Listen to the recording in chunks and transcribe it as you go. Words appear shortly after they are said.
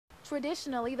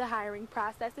Traditionally, the hiring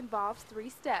process involves 3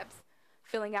 steps: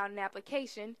 filling out an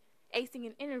application, acing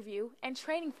an interview, and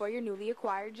training for your newly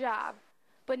acquired job.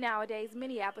 But nowadays,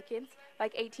 many applicants,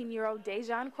 like 18-year-old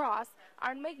Dejan Cross,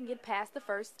 aren't making it past the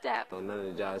first step. None of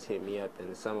the jobs hit me up,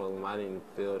 and some of them I didn't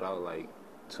fill out like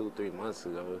 2-3 months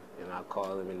ago, and I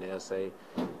call them and they'll say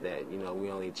that, we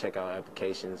only check out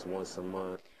applications once a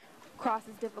month.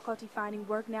 Cross's difficulty finding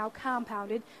work now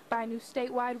compounded by a new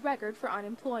statewide record for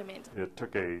unemployment. It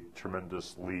took a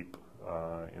tremendous leap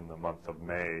in the month of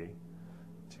May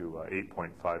to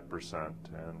 8.5%,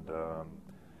 and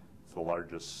it's the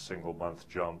largest single-month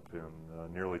jump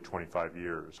in nearly 25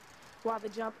 years. While the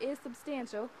jump is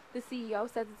substantial, the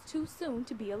CEO says it's too soon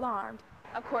to be alarmed.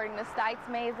 According to Stites,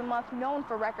 May is a month known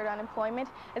for record unemployment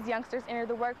as youngsters enter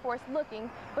the workforce looking,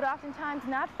 but oftentimes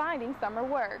not finding summer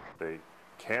work. They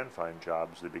can find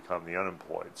jobs, they become the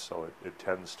unemployed, so it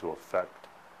tends to affect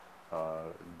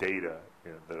data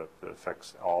that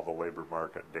affects all the labor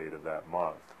market data that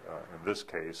month. In this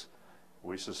case,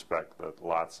 we suspect that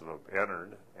lots of them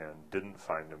entered and didn't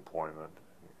find employment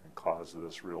and caused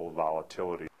this real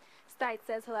volatility. Stites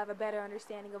says he'll have a better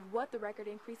understanding of what the record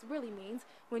increase really means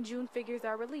when June figures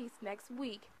are released next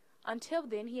week. Until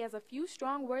then, he has a few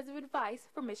strong words of advice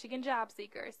for Michigan job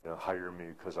seekers. Hire me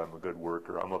because I'm a good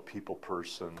worker, I'm a people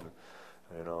person,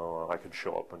 I can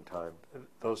show up on time.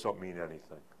 Those don't mean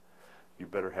anything. You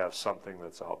better have something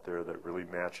that's out there that really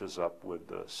matches up with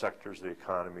the sectors of the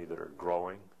economy that are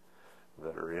growing,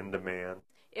 that are in demand.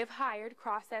 If hired,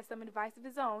 Cross has some advice of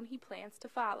his own he plans to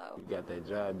follow. You got that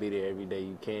job, be there every day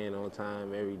you can, on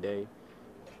time, every day.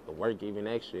 But work even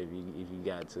extra if you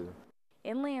got to.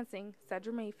 In Lansing,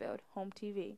 Cedra, Mayfield, HOM-TV.